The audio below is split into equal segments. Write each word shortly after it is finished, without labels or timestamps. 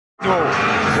sure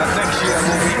that next year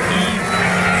will be even.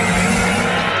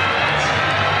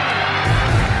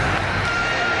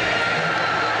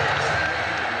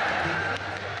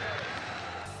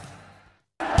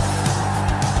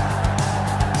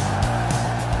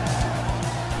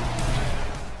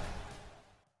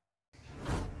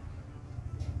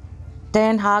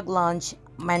 Ten Hag launched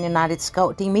Man United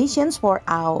scouting missions for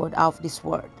out of this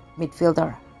world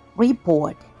midfielder.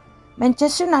 Report.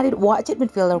 Manchester United watched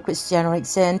midfielder Christian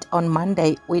Eriksen on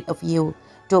Monday with a view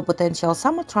to a potential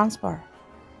summer transfer.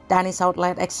 Danish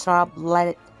outlet Ekstra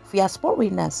Bladet via Sport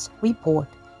Witness report.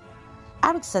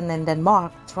 Eriksen and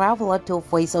Denmark traveled to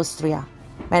face Austria,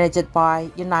 managed by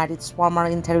United's former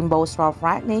interim boss Ralf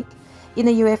Rangnick, in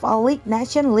the UEFA League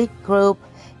Nation League Group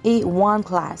E1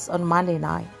 class on Monday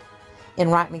night. In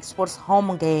Rangnick's first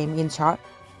home game in charge,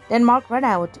 Denmark ran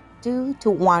out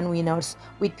 2-1 winners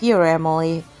with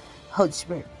Pierre-Emile,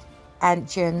 Hojbjerg and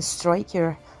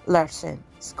Stryger Larsen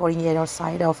scoring either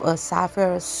side of a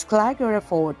Xaver Schlager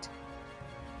effort.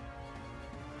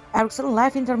 Eriksen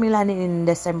left Inter Milan in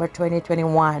December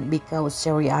 2021 because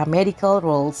Serie A medical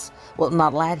rules would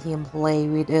not let him play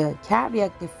with a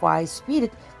cardiac device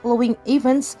fitted following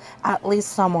events at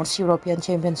least summer's European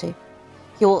Championship.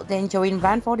 He will then join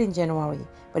Brentford in January,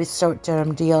 but his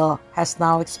short-term deal has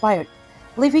now expired,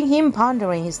 leaving him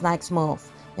pondering his next move.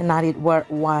 United were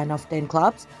one of 10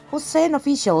 clubs who sent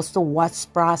officials to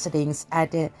watch proceedings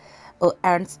at the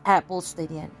Ernst Happel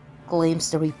Stadium, claims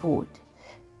the report.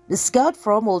 The scout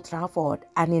from Old Trafford,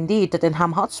 and indeed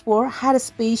Tottenham Hotspur, had a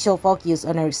special focus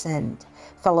on Eriksen.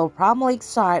 Fellow Premier League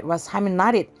side West Ham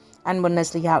United and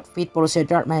Bundesliga outfit Borussia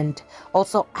Dortmund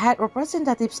also had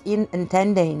representatives in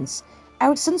attendance.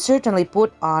 Eriksen certainly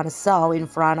put on a show in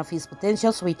front of his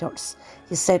potential suitors.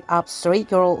 He set up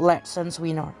Stryger Larsen's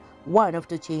winner. One of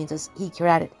the changes he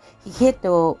created. He hit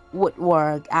the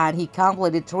woodwork and he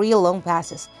completed 3 long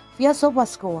passes via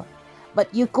SofaScore.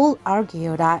 But you could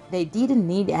argue that they didn't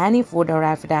need any further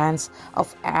evidence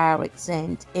of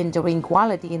Eriksen's enduring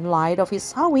quality in light of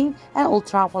his showing at Old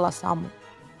Trafford last summer.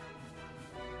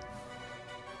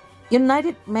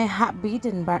 United may have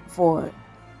beaten Brentford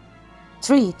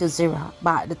 3-0,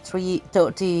 but the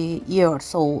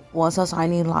 30-year-old was a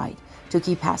shining light. 2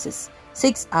 key passes,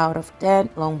 6 out of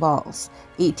 10 long balls,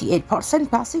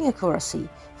 88% passing accuracy,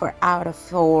 4 out of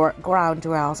 4 ground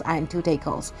duels and 2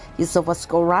 tackles. His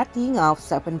SofaScore rating of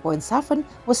 7.7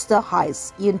 was the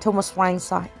highest in Thomas Frank's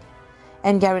side.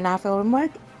 And Gary Neville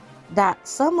remarked that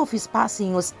some of his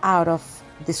passing was out of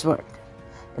this world.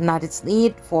 United's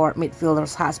need for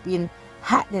midfielders has been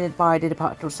heightened by the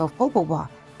departures of Paul Pogba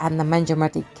and Nemanja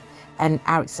Matic, and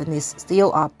Eriksen is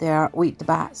still up there with the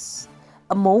best.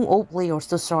 Among all players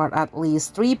to start at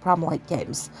least 3 Premier League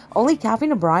games, only Kevin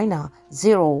De Bruyne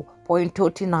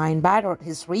 0.39 battered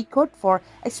his record for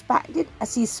expected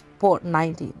assists per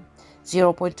 19,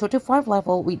 0.35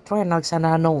 level with Trent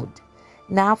Alexander-Arnold.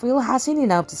 Neville has seen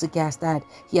enough to suggest that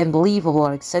he and believable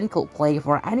Eriksen could play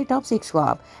for any top 6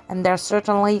 club, and there are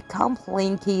certainly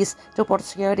compelling keys to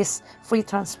pursue this free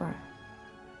transfer.